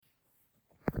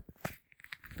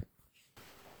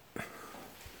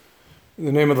In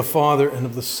the name of the Father, and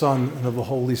of the Son, and of the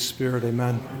Holy Spirit,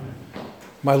 amen.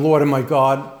 My Lord and my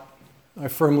God, I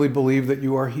firmly believe that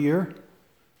you are here,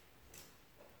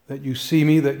 that you see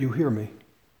me, that you hear me.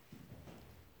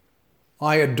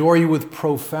 I adore you with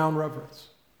profound reverence.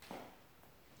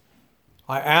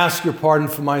 I ask your pardon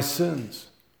for my sins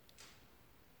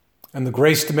and the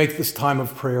grace to make this time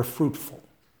of prayer fruitful.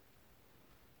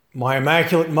 My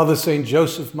Immaculate Mother, Saint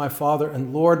Joseph, my Father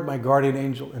and Lord, my guardian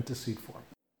angel, intercede for me.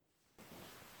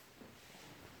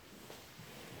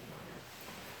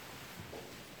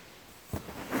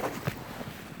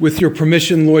 With your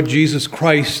permission, Lord Jesus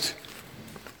Christ,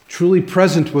 truly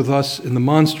present with us in the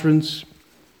monstrance,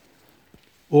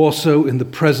 also in the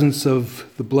presence of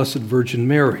the Blessed Virgin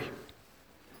Mary.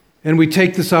 And we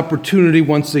take this opportunity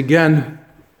once again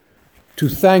to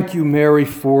thank you, Mary,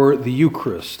 for the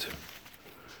Eucharist.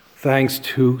 Thanks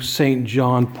to St.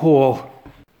 John Paul,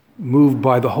 moved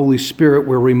by the Holy Spirit,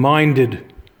 we're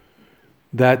reminded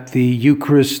that the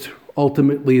Eucharist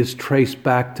ultimately is traced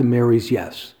back to Mary's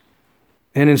yes.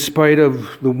 And in spite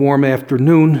of the warm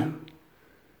afternoon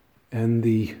and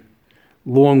the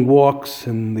long walks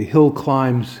and the hill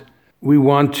climbs, we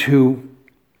want to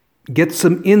get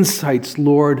some insights,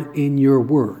 Lord, in your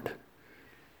word,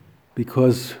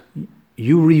 because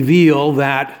you reveal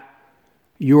that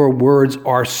your words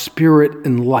are spirit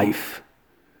and life,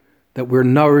 that we're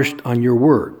nourished on your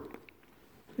word.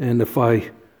 And if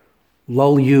I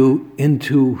lull you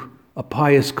into a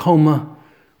pious coma,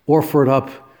 offer it up,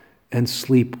 and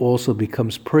sleep also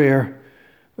becomes prayer,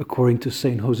 according to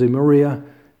St. Josemaria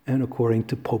and according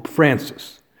to Pope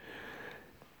Francis.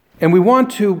 And we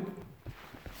want to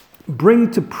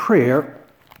bring to prayer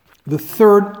the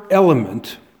third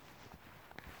element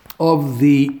of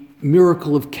the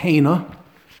miracle of Cana.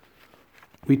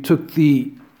 We took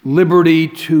the liberty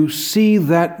to see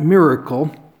that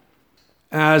miracle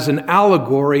as an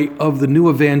allegory of the new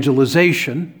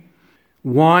evangelization,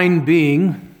 wine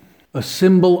being a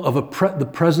symbol of the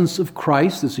presence of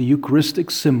Christ. It's a Eucharistic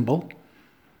symbol.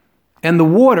 And the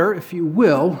water, if you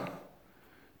will,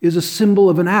 is a symbol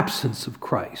of an absence of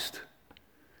Christ.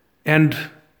 And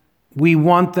we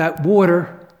want that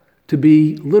water to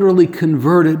be literally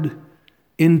converted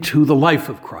into the life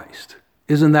of Christ.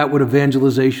 Isn't that what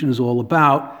evangelization is all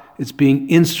about? It's being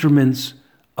instruments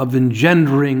of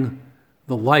engendering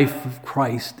the life of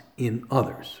Christ in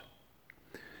others.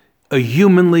 A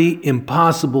humanly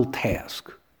impossible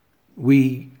task.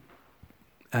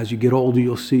 As you get older,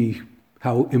 you'll see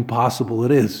how impossible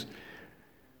it is.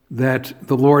 That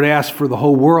the Lord asked for the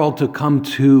whole world to come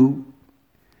to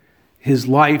his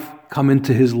life, come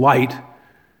into his light,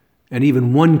 and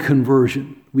even one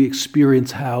conversion, we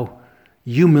experience how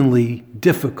humanly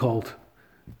difficult,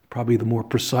 probably the more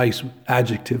precise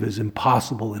adjective is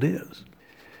impossible it is.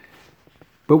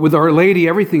 But with Our Lady,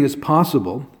 everything is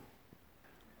possible.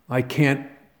 I can't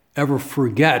ever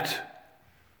forget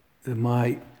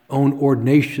my own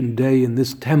ordination day in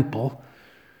this temple.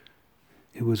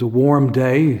 It was a warm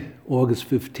day, August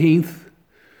 15th.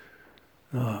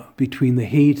 Between the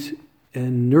heat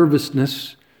and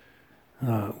nervousness,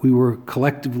 we were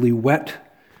collectively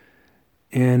wet.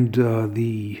 And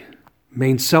the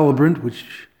main celebrant,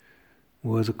 which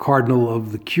was a cardinal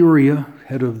of the Curia,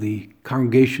 head of the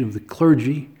Congregation of the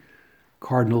Clergy,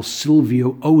 Cardinal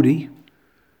Silvio Odi,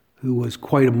 who was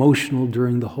quite emotional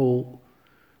during the whole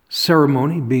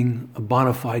ceremony, being a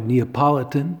bona fide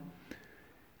Neapolitan.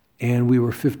 And we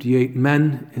were 58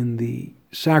 men in the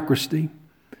sacristy.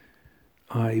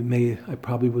 I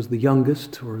probably was the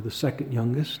youngest or the second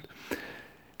youngest.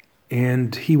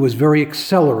 And he was very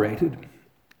accelerated.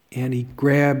 And he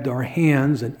grabbed our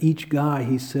hands, and each guy,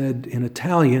 he said in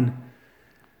Italian,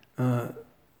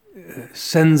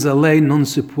 senza lei non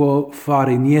si può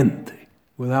fare niente.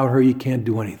 Without her, you can't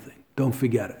do anything. Don't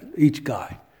forget it. Each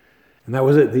guy. And that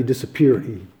was it. He disappeared.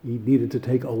 He needed to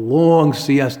take a long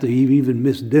siesta. He even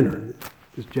missed dinner.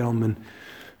 This gentleman,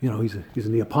 he's a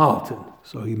Neapolitan.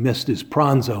 So he missed his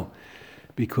pranzo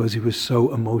because he was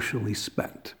so emotionally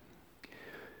spent.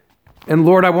 And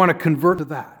Lord, I want to convert to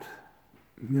that.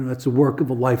 That's a work of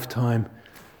a lifetime.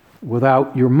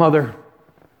 Without your mother,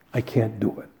 I can't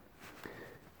do it.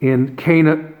 And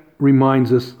Cana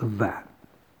reminds us of that.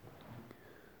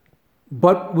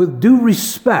 But with due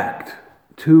respect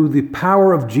to the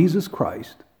power of Jesus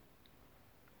Christ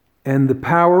and the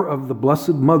power of the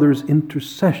Blessed Mother's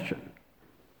intercession,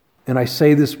 and I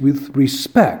say this with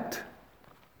respect,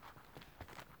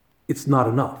 it's not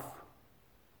enough.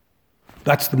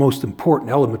 That's the most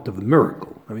important element of the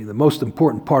miracle. The most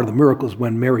important part of the miracle is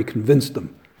when Mary convinced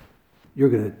them, you're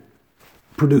going to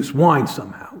produce wine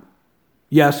somehow.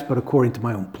 Yes, but according to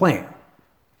my own plan.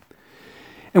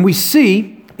 And we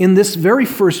see in this very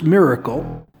first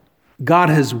miracle, God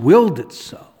has willed it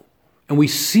so. And we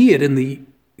see it in the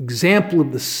example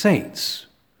of the saints.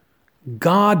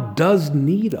 God does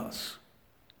need us.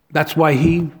 That's why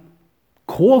he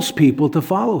calls people to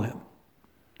follow him.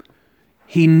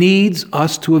 He needs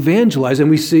us to evangelize. And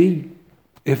we see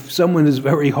if someone is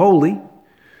very holy,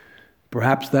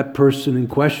 perhaps that person in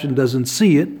question doesn't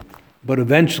see it, but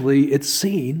eventually it's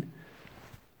seen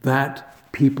that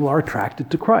people are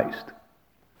attracted to Christ.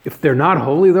 If they're not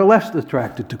holy, they're less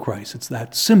attracted to Christ. It's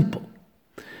that simple.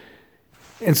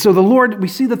 And so we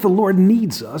see that the Lord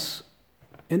needs us.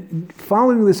 And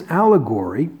following this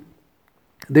allegory,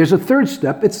 there's a third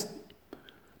step. It's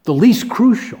the least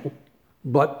crucial,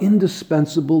 but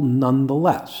indispensable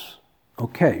nonetheless.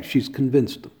 Okay, she's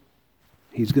convinced him.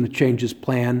 He's going to change his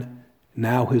plan.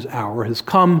 Now his hour has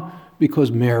come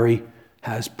because Mary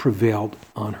has prevailed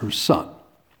on her son.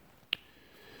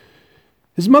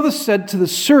 His mother said to the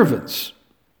servants,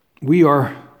 "We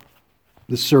are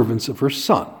the servants of her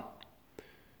son."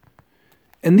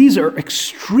 And these are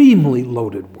extremely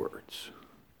loaded words.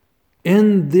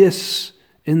 In this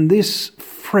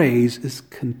phrase is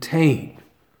contained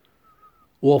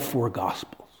all four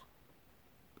Gospels.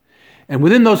 And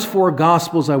within those four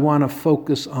Gospels, I want to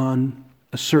focus on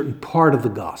a certain part of the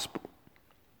Gospel.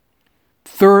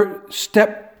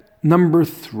 Step number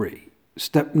 3.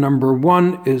 Step number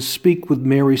 1 is speak with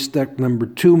Mary. Step number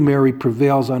 2, Mary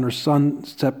prevails on her son.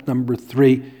 Step number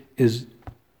 3 is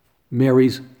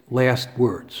Mary's last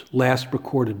words, last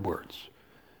recorded words.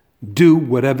 Do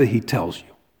whatever he tells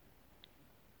you.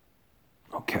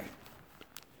 Okay.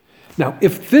 Now,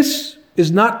 if this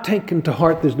is not taken to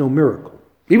heart, there's no miracle.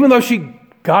 Even though she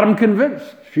got him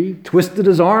convinced. She twisted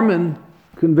his arm and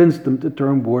convinced him to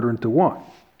turn water into wine.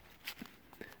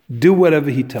 Do whatever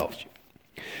he tells you.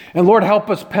 And Lord, help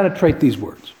us penetrate these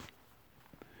words.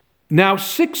 Now,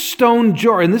 6 stone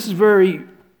jars, and this is very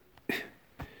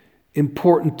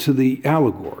important to the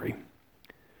allegory,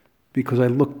 because I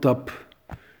looked up,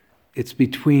 it's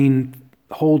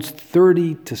holds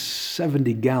 30 to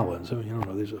 70 gallons. I mean, I don't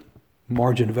know, there's a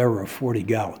margin of error of 40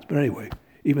 gallons. But anyway,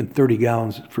 even 30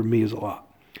 gallons for me is a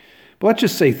lot. But let's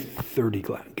just say 30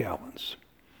 gallons.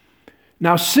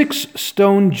 Now, 6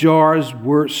 stone jars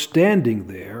were standing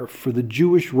there for the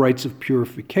Jewish rites of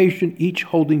purification, each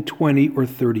holding 20 or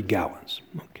 30 gallons.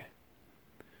 Okay.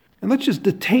 And let's just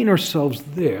detain ourselves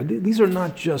there. These are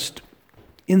not just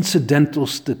incidental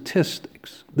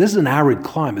statistics. This is an arid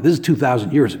climate. This is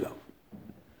 2,000 years ago.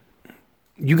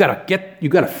 You got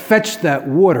to fetch that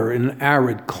water in an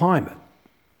arid climate.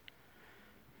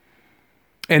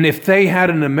 And if they had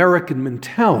an American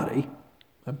mentality,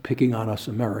 I'm picking on us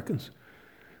Americans,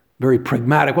 very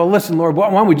pragmatic. Well, listen, Lord, why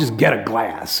don't we just get a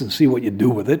glass and see what you do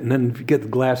with it? And then if you get the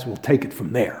glass, we'll take it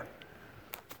from there.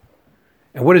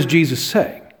 And what does Jesus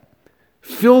say?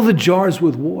 Fill the jars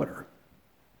with water.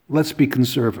 Let's be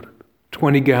conservative.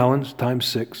 20 gallons times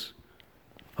 6,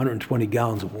 120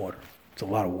 gallons of water. It's a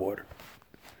lot of water.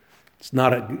 It's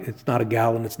not a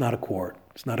gallon, it's not a quart,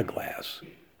 it's not a glass.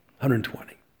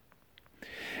 120.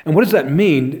 And what does that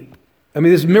mean? I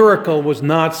mean, this miracle was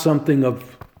not something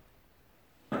of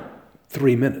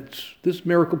 3 minutes. This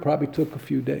miracle probably took a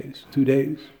few days, 2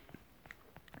 days.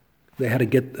 They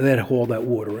had to haul that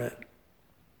water in.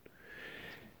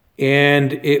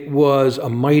 And it was a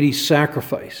mighty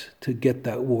sacrifice to get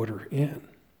that water in.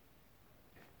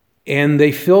 And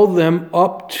they filled them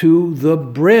up to the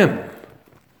brim.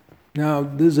 Now,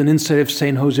 this is an insight of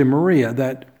St. Josemaria,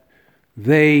 that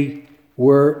they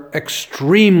were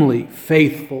extremely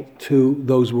faithful to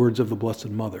those words of the Blessed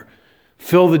Mother.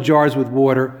 Fill the jars with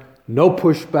water, no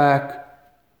pushback,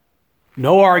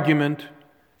 no argument.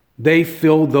 They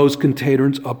filled those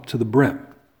containers up to the brim.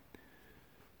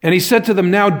 And he said to them,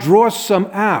 now draw some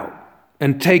out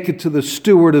and take it to the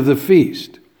steward of the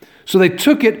feast. So they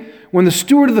took it. When the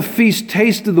steward of the feast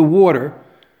tasted the water,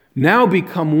 now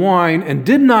become wine, and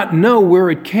did not know where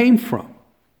it came from,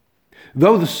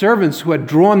 though the servants who had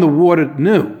drawn the water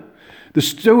knew, the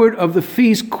steward of the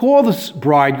feast called the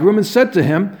bridegroom and said to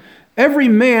him, every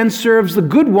man serves the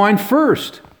good wine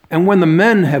first, and when the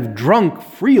men have drunk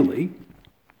freely,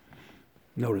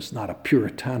 notice not a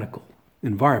puritanical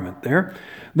environment there,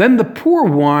 then the poor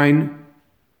wine,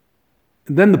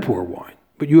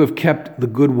 but you have kept the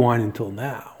good wine until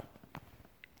now.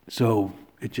 So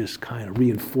it just kind of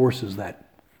reinforces that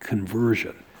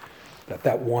conversion,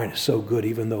 that wine is so good,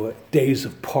 even though days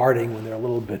of partying, when they're a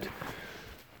little bit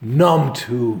numb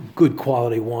to good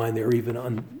quality wine, they're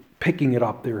even picking it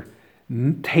up, they're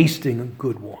tasting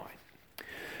good wine.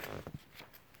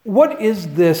 What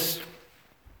is this,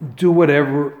 do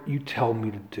whatever you tell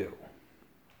me to do?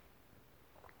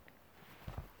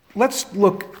 let's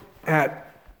look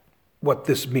at what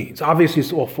this means. Obviously,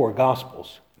 it's all four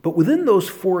Gospels. But within those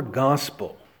four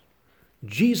Gospels,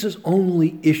 Jesus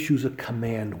only issues a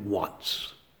command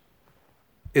once.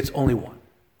 It's only one.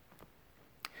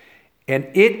 And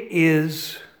it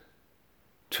is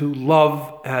to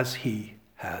love as he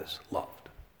has loved.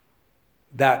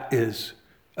 That is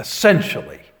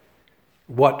essentially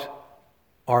what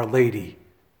Our Lady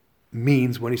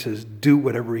means when he says, do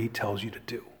whatever he tells you to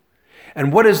do.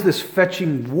 And what does this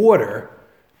fetching water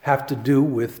have to do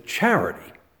with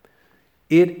charity?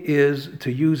 It is,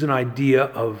 to use an idea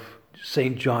of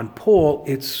St. John Paul,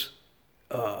 it's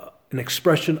an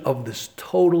expression of this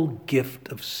total gift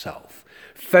of self.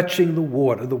 Fetching the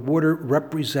water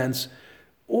represents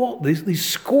all these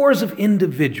scores of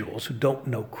individuals who don't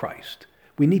know Christ.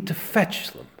 We need to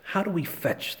fetch them. How do we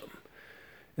fetch them?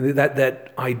 And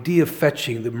that idea of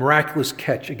fetching, the miraculous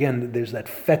catch, again, there's that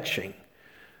fetching.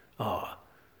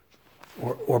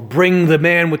 Or bring the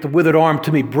man with the withered arm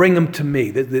to me, bring him to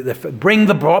me. Bring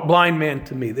the blind man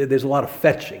to me. There's a lot of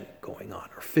fetching going on,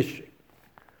 or fishing.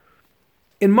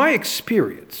 In my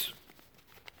experience,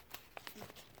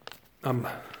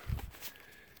 I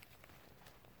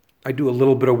do a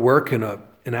little bit of work in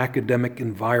an academic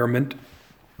environment,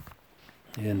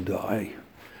 and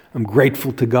I'm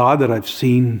grateful to God that I've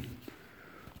seen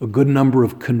a good number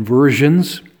of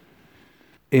conversions,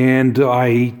 and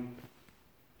I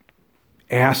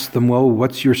ask them, well,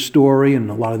 what's your story? And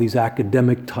a lot of these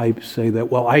academic types say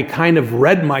that, well, I kind of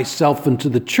read myself into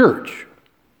the church.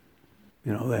 I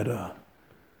read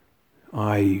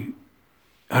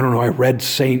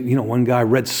one guy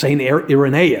read St.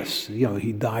 Irenaeus.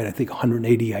 He died, I think,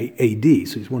 180 AD,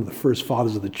 so he's one of the first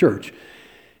fathers of the church.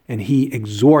 And he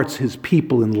exhorts his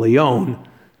people in Lyon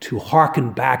to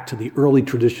hearken back to the early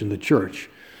tradition of the church.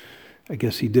 I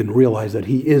guess he didn't realize that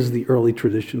he is the early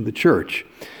tradition of the church.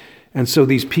 And so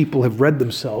these people have read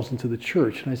themselves into the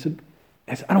church. And I said,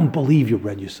 I don't believe you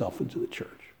read yourself into the church.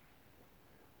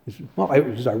 He said, well, I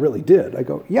really did. I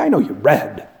go, yeah, I know you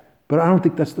read, but I don't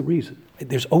think that's the reason.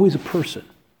 There's always a person.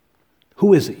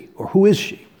 Who is he or who is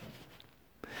she?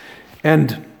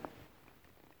 And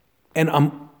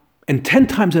 10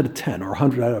 times out of 10 or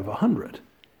 100 out of 100,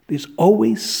 there's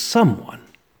always someone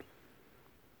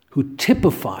who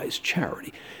typifies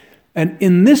charity. And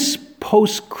in this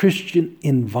post-Christian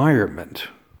environment,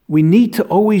 we need to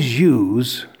always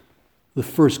use the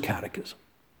first catechism.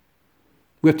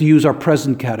 We have to use our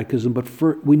present catechism, but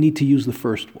we need to use the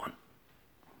first one.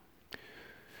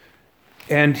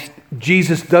 And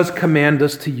Jesus does command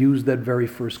us to use that very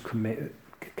first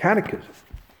catechism.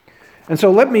 And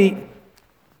so let me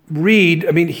read.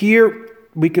 Here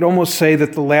we could almost say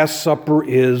that the Last Supper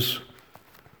is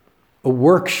a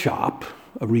workshop,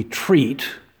 a retreat,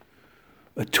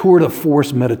 a tour de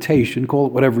force meditation, call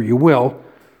it whatever you will,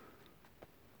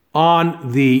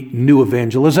 on the new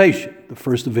evangelization. The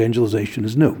first evangelization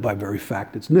is new. By very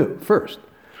fact, it's new first.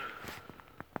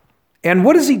 And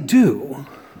what does he do?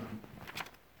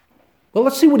 Well,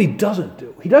 let's see what he doesn't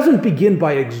do. He doesn't begin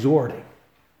by exhorting.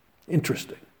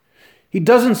 Interesting. He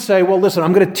doesn't say, well, listen,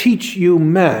 I'm going to teach you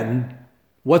men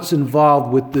what's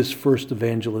involved with this first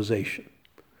evangelization.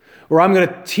 Or I'm going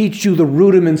to teach you the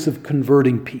rudiments of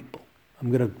converting people. I'm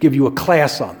going to give you a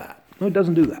class on that. No, he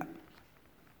doesn't do that.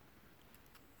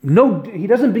 No, he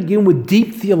doesn't begin with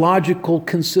deep theological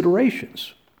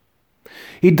considerations.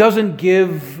 He doesn't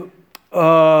give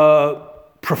a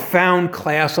profound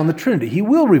class on the Trinity. He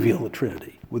will reveal the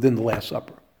Trinity within the Last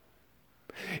Supper.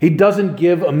 He doesn't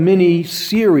give a mini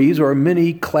series or a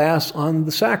mini class on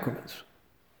the sacraments.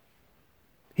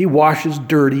 He washes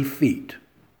dirty feet.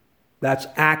 That's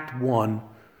Act 1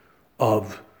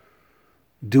 of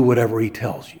do whatever he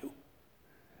tells you.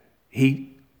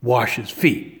 He washes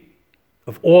feet.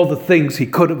 Of all the things he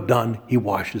could have done, he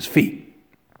washes feet.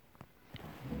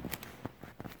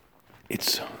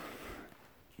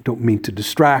 Don't mean to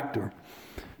distract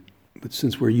but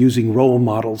since we're using role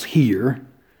models here,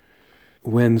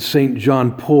 when St.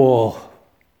 John Paul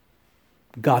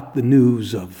got the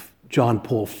news of John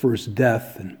Paul's first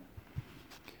death and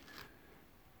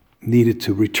needed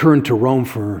to return to Rome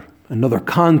for another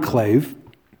conclave,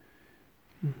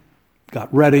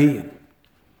 got ready.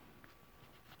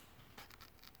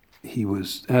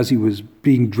 As he was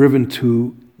being driven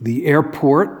to the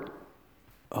airport,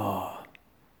 a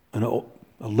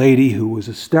lady who was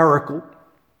hysterical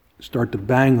started to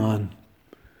bang on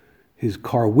his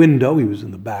car window. He was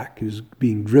in the back. He was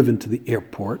being driven to the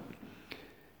airport.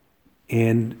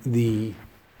 And the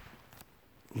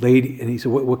lady, and he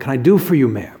said, what can I do for you,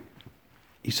 ma'am?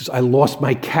 He says, I lost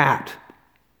my cat.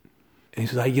 And he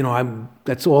says,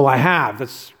 that's all I have.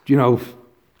 That's,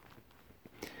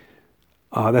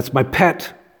 That's my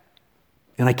pet,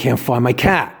 and I can't find my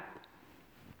cat.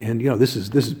 And, this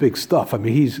is big stuff. I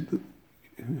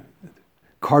mean,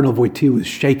 Cardinal Wojtyła is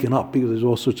shaken up because there's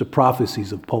all sorts of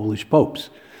prophecies of Polish popes.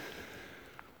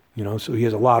 So he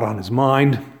has a lot on his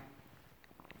mind.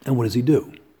 And what does he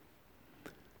do?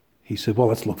 He said, well,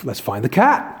 let's find the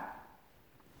cat.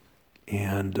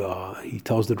 And he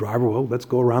tells the driver, well, let's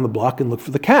go around the block and look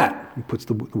for the cat. He puts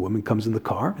the woman comes in the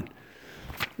car, and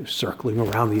they're circling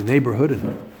around the neighborhood,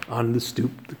 and on the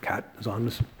stoop, the cat is on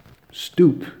the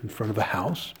stoop in front of a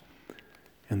house.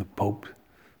 And the Pope,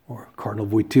 or Cardinal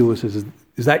Wojtyła, says,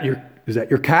 is that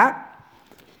your cat?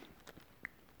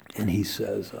 And he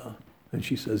says, and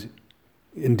she says,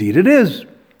 indeed it is.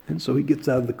 And so he gets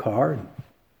out of the car and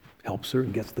helps her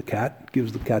and gets the cat,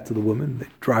 gives the cat to the woman. They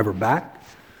drive her back,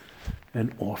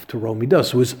 and off to Rome he does.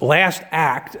 So his last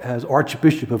act as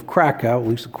Archbishop of Krakow, at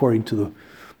least according to the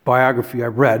biography I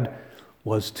read,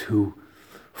 was to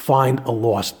find a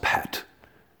lost pet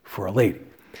for a lady.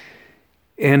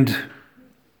 And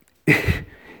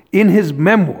in his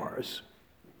memoirs,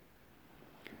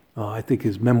 I think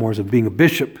his memoirs of being a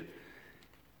bishop,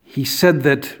 he said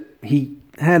that he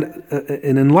had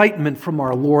an enlightenment from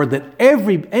our Lord that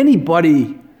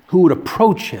anybody who would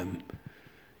approach him,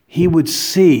 he would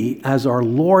see as our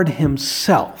Lord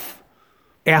himself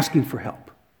asking for help.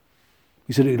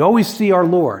 He said he'd always see our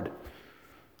Lord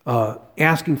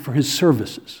asking for his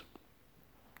services.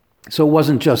 So it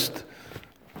wasn't just,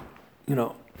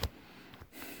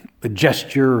 a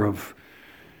gesture of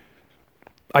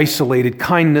isolated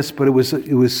kindness, but it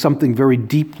was something very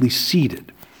deeply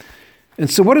seated. And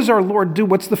so what does our Lord do?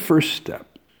 What's the first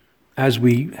step? As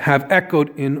we have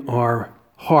echoed in our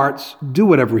hearts, do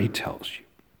whatever he tells you.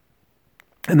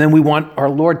 And then we want our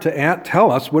Lord to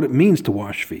tell us what it means to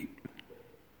wash feet.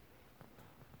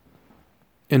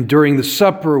 And during the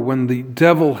supper, when the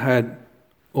devil had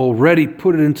already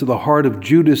put it into the heart of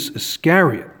Judas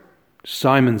Iscariot,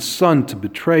 Simon's son, to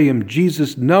betray him,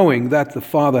 Jesus, knowing that the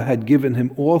Father had given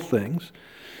him all things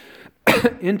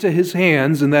into his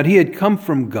hands and that he had come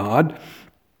from God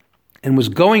and was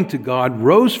going to God,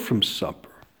 rose from supper.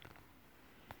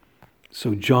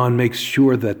 So John makes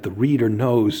sure that the reader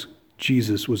knows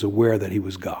Jesus was aware that he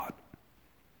was God.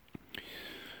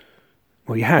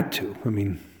 Well, he had to. I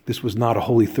mean, this was not a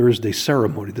Holy Thursday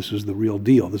ceremony. This was the real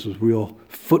deal. This was real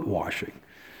foot washing,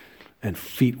 and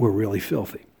feet were really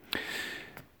filthy.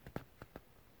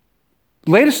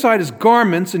 Laid aside his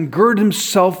garments and girded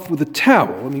himself with a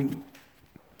towel. I mean,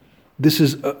 this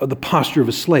is the posture of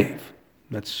a slave.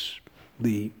 That's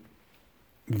the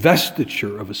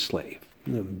vestiture of a slave,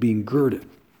 being girded.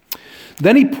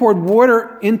 Then he poured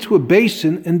water into a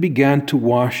basin and began to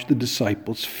wash the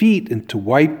disciples' feet and to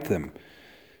wipe them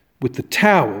with the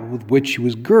towel with which he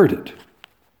was girded.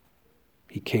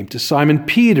 He came to Simon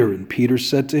Peter, and Peter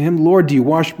said to him, Lord, do you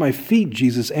wash my feet?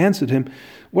 Jesus answered him,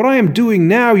 what I am doing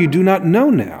now you do not know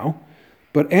now,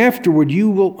 but afterward you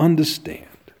will understand.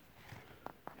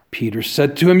 Peter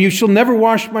said to him, you shall never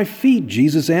wash my feet.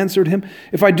 Jesus answered him,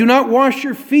 if I do not wash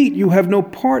your feet, you have no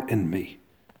part in me.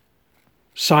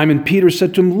 Simon Peter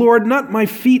said to him, Lord, not my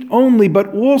feet only,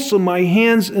 but also my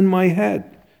hands and my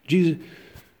head. Jesus.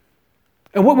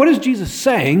 And what is Jesus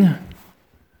saying?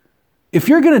 If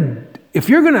you're going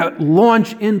to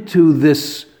launch into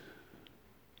this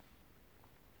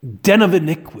den of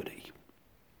iniquity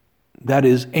that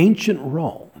is ancient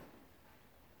Rome,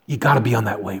 you got to be on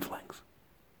that wavelength.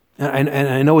 And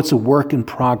I know it's a work in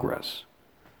progress.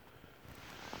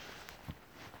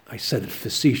 I said it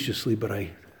facetiously, but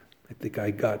I think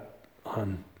I got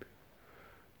on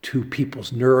two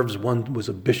people's nerves. One was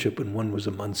a bishop and one was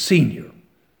a Monsignor.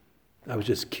 I was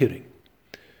just kidding.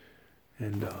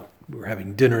 And we were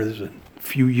having dinner a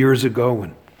few years ago,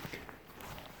 and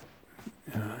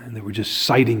they were just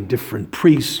citing different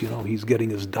priests. He's getting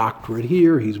his doctorate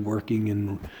here. He's working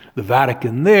in the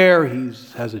Vatican there.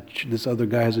 This other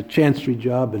guy has a chancery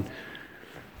job, and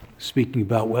speaking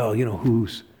about, who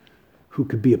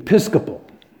could be Episcopal,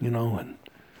 and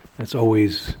that's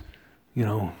always,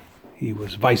 he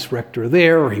was vice rector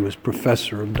there, or he was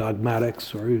professor of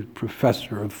dogmatics, or he was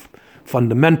professor of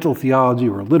fundamental theology,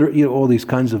 or all these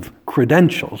kinds of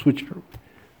credentials, which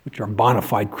are bona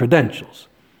fide credentials.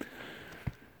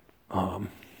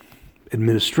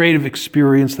 Administrative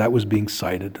experience, that was being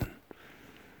cited.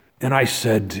 And I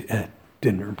said at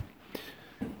dinner,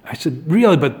 I said,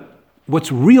 really, but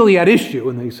what's really at issue?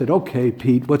 And they said, okay,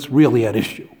 Pete, what's really at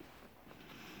issue?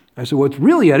 I said, what's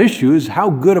really at issue is how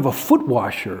good of a foot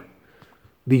washer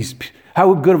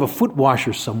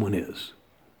someone is.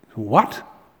 What?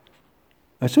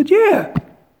 I said, yeah.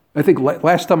 I think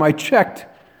last time I checked,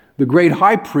 the great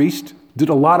high priest did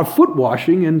a lot of foot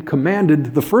washing and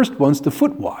commanded the first ones to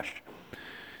foot wash.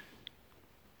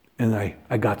 And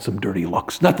I got some dirty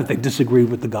looks. Not that they disagreed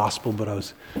with the gospel, but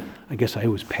I guess I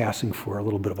was passing for a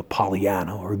little bit of a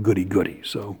Pollyanna or a goody-goody.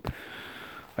 So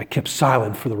I kept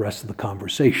silent for the rest of the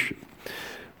conversation,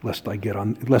 lest I get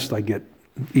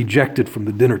ejected from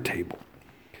the dinner table.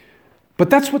 But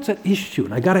that's what's at issue,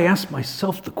 and I got to ask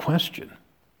myself the question.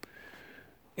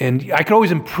 And I could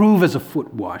always improve as a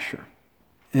foot washer.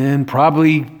 And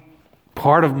probably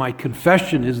part of my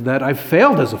confession is that I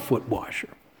failed as a foot washer.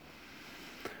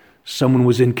 Someone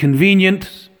was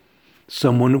inconvenient.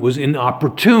 Someone was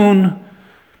inopportune.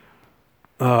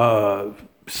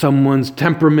 Someone's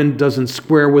temperament doesn't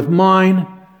square with mine.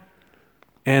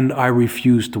 And I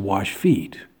refuse to wash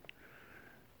feet.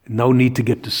 No need to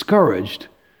get discouraged.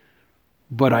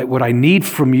 But what I need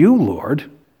from you, Lord,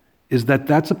 is that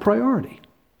that's a priority.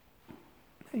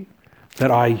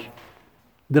 That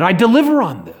I deliver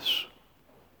on this.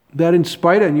 That in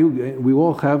spite of you, we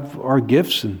all have our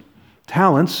gifts and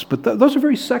talents, but those are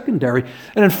very secondary.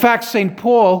 And in fact, St.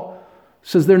 Paul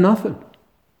says they're nothing.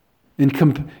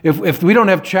 If we don't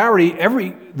have charity,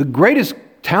 the greatest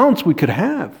talents we could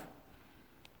have,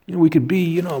 we could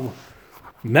be,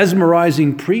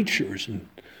 mesmerizing preachers and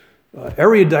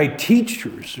erudite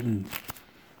teachers and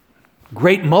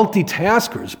great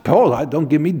multitaskers. Paul, don't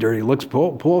give me dirty looks.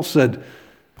 Paul said,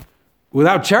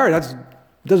 without charity,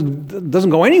 that doesn't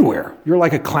go anywhere. You're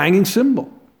like a clanging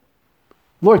cymbal.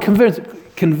 Lord,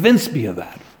 convince me of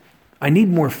that. I need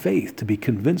more faith to be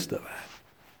convinced of that.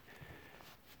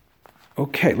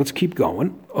 Okay, let's keep going.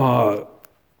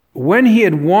 When he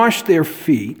had washed their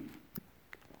feet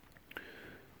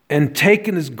and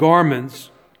taken his garments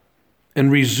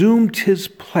and resumed his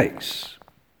place,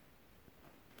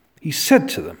 he said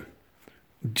to them,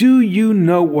 "Do you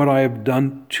know what I have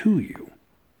done to you?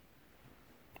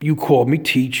 You called me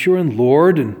teacher and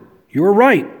Lord, and you are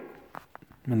right."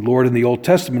 And Lord in the Old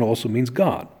Testament also means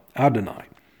God, Adonai.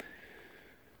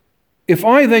 "If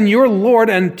I then, your Lord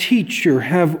and teacher,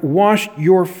 have washed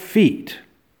your feet,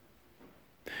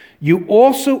 you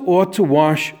also ought to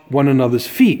wash one another's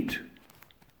feet."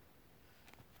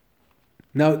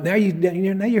 Now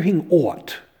you're hearing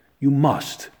ought. You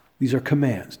must. These are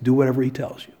commands. Do whatever he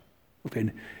tells you.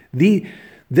 Okay.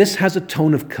 This has a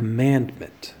tone of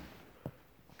commandment.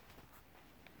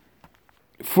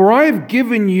 "For I have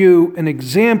given you an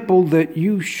example that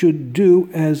you should do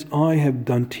as I have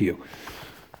done to you."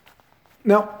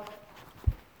 Now,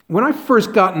 when I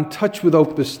first got in touch with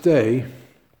Opus Dei,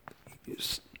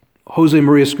 Jose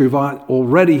Maria Escrivá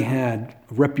already had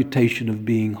a reputation of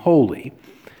being holy.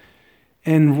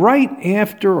 And right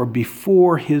after or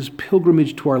before his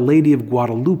pilgrimage to Our Lady of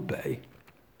Guadalupe,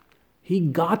 he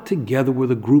got together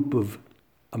with a group of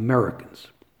Americans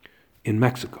in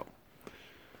Mexico.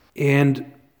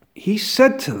 And he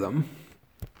said to them,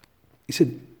 he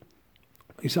said,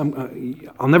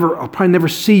 I'll probably never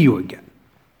see you again.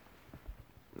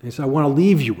 He said, I want to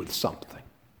leave you with something.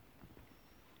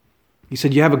 He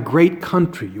said, you have a great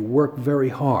country. You work very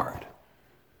hard.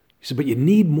 He said, but you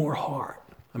need more heart.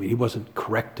 I mean, he wasn't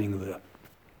correcting the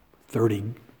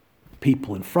 30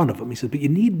 people in front of him. He said, but you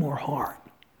need more heart.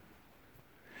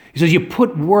 He says, you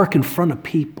put work in front of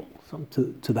people,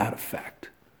 something to that effect.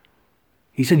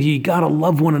 He said, you got to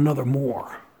love one another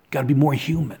more. You got to be more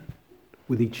human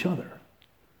with each other.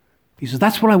 He says,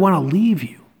 that's what I want to leave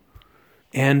you.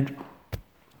 And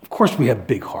of course we have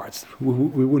big hearts. We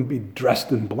wouldn't be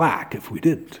dressed in black if we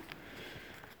didn't.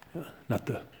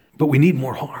 But we need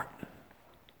more heart.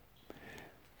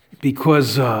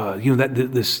 Because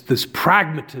this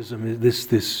pragmatism,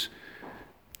 this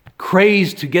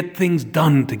craze to get things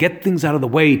done, to get things out of the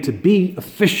way, to be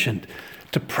efficient,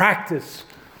 to practice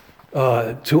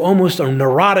to almost a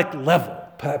neurotic level,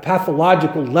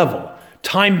 pathological level,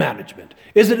 time management.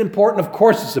 Is it important? Of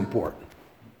course it's important.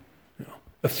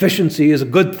 Efficiency is a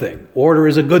good thing. Order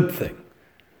is a good thing.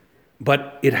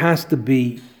 But it has to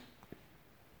be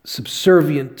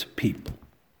subservient to people.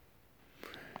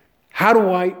 How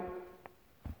do I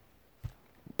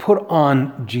put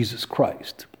on Jesus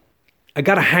Christ? I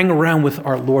got to hang around with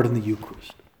our Lord in the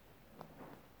Eucharist.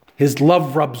 His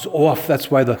love rubs off.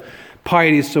 That's why the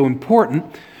piety is so important.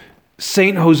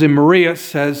 Saint Jose Maria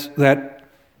says that,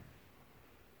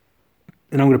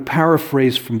 and I'm going to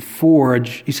paraphrase from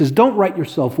Forge, he says, don't write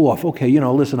yourself off. Okay,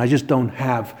 listen, I just don't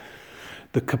have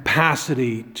the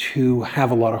capacity to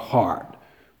have a lot of heart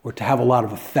or to have a lot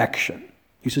of affection.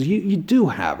 He says, you do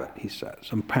have it, he says.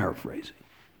 I'm paraphrasing.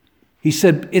 He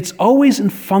said, it's always in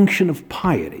function of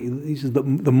piety. He says, the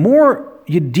more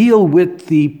you deal with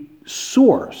the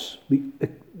source,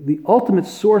 the ultimate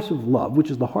source of love, which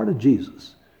is the heart of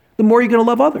Jesus, the more you're going to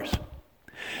love others.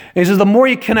 And he says, the more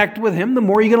you connect with him, the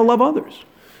more you're going to love others.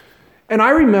 And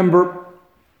I remember,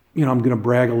 I'm going to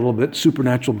brag a little bit,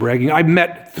 supernatural bragging. I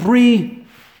met 3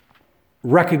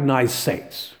 recognized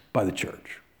saints by the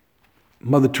church.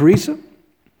 Mother Teresa,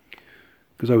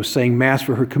 because I was saying Mass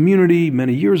for her community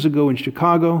many years ago in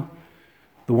Chicago.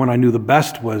 The one I knew the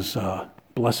best was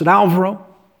Blessed Alvaro.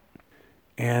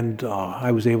 And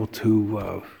I was able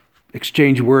to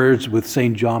exchange words with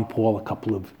St. John Paul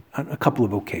a couple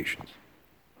of occasions.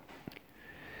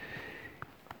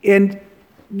 And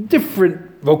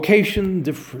different vocation,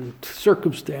 different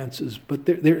circumstances, but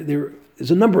there is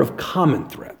a number of common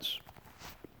threads.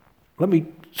 Let me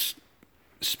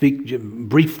speak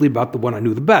briefly about the one I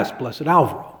knew the best, Blessed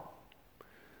Alvaro.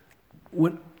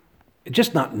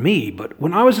 Just not me, but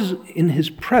when I was in his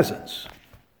presence,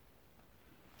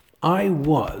 I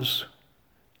was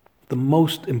the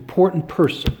most important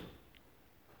person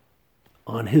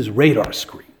on his radar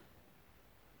screen.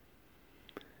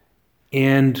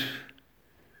 And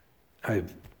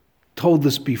I've told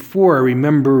this before. I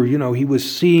remember, he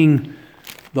was seeing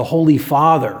the Holy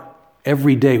Father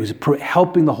every day. He was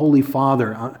helping the Holy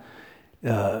Father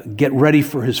get ready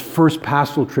for his first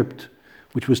pastoral trip,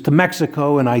 which was to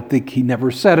Mexico. And I think he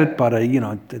never said it, but I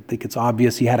think it's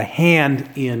obvious he had a hand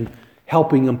in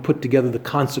helping him put together the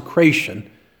consecration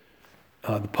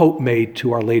the Pope made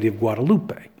to Our Lady of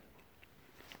Guadalupe.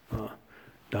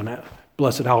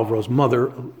 Blessed Alvaro's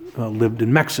mother lived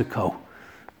in Mexico,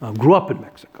 grew up in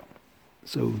Mexico.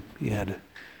 So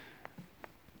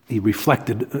he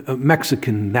reflected a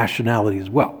Mexican nationality as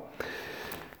well.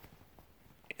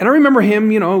 And I remember him,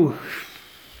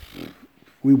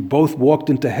 we both walked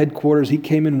into headquarters. He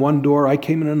came in one door, I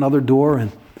came in another door,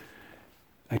 and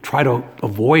I tried to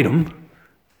avoid him.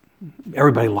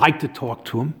 Everybody liked to talk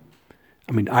to him.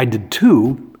 I mean, I did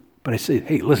too, but I said,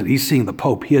 hey, listen, he's seeing the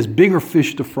Pope. He has bigger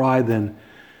fish to fry than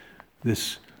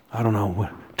this,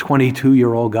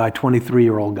 22-year-old guy,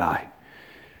 23-year-old guy.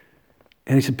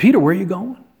 And he said, Peter, where are you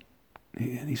going?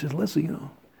 And he said, listen,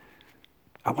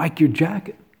 I like your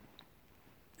jacket.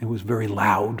 It was very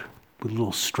loud, with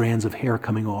little strands of hair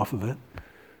coming off of it.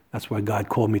 That's why God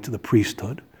called me to the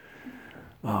priesthood.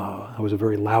 I was a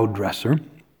very loud dresser.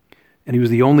 And he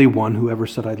was the only one who ever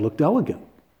said I looked elegant.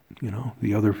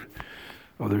 The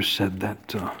others said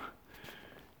that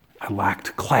I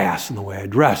lacked class in the way I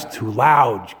dressed, too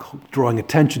loud, drawing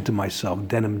attention to myself,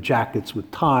 denim jackets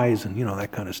with ties and,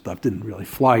 that kind of stuff. Didn't really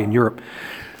fly in Europe.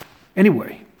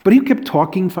 Anyway, but he kept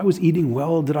talking. If I was eating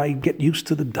well, did I get used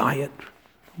to the diet?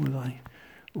 Was I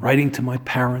writing to my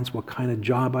parents what kind of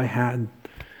job I had?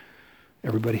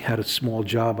 Everybody had a small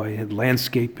job. I had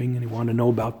landscaping, and he wanted to know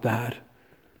about that.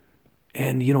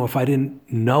 And, if I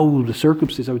didn't know the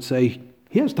circumstances, I would say,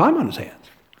 he has time on his hands.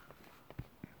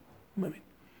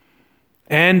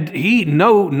 And he,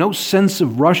 no sense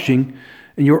of rushing.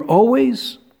 And you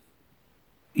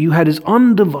had his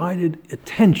undivided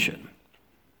attention.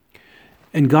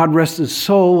 And God rest his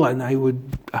soul, and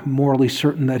I'm morally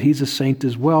certain that he's a saint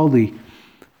as well.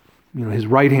 His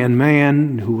right-hand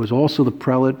man, who was also the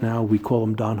prelate, now we call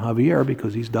him Don Javier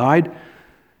because he's died.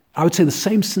 I would say the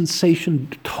same sensation,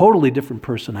 totally different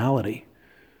personality.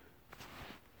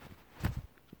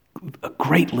 A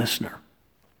great listener.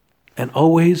 And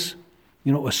always,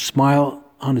 a smile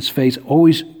on his face,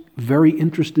 always very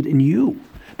interested in you.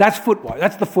 That's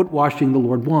the foot washing the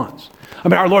Lord wants.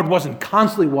 Our Lord wasn't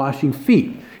constantly washing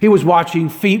feet. He was washing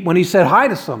feet when he said hi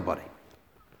to somebody.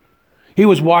 He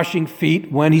was washing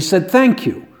feet when he said thank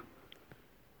you.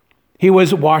 He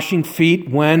was washing feet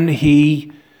when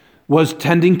he was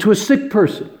tending to a sick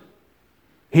person.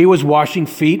 He was washing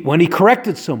feet when he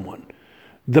corrected someone.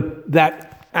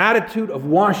 That attitude of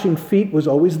washing feet was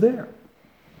always there.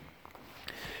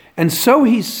 And so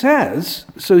he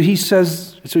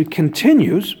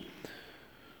continues,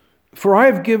 for I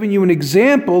have given you an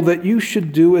example that you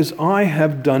should do as I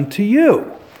have done to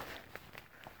you.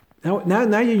 Now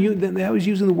he's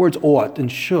using the words ought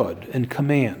and should and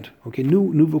command. Okay,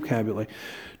 new vocabulary.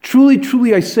 Truly,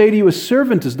 truly, I say to you, a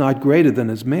servant is not greater than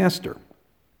his master,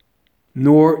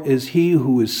 nor is he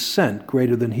who is sent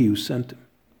greater than he who sent him.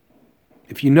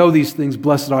 If you know these things,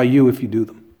 blessed are you if you do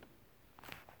them.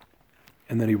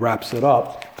 And then he wraps it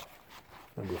up,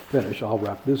 and we'll finish. I'll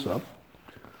wrap this up.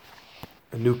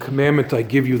 A new commandment I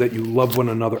give you, that you love one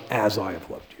another as I have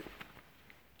loved you.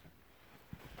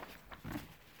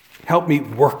 Help me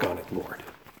work on it, Lord.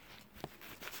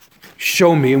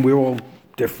 Show me, and we're all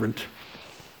different.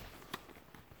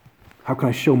 How can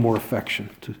I show more affection?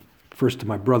 First to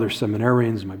my brother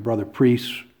seminarians, my brother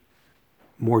priests,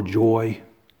 more joy,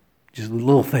 Just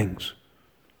little things.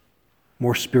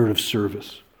 More spirit of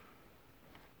service.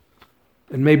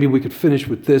 And maybe we could finish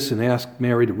with this and ask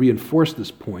Mary to reinforce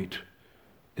this point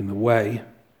in the way.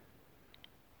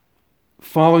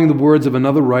 Following the words of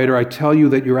another writer, I tell you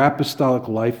that your apostolic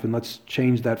life, and let's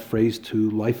change that phrase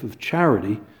to life of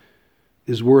charity,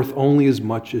 is worth only as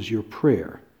much as your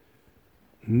prayer.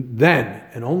 Then,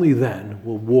 and only then,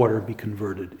 will water be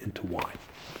converted into wine.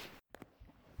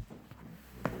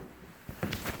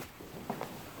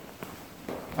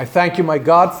 I thank you, my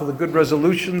God, for the good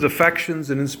resolutions, affections,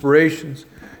 and inspirations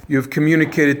you have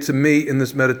communicated to me in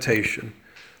this meditation.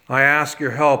 I ask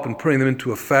your help in putting them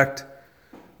into effect.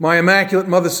 My Immaculate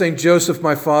Mother, St. Joseph,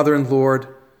 my Father and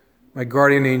Lord, my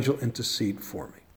guardian angel, intercede for me.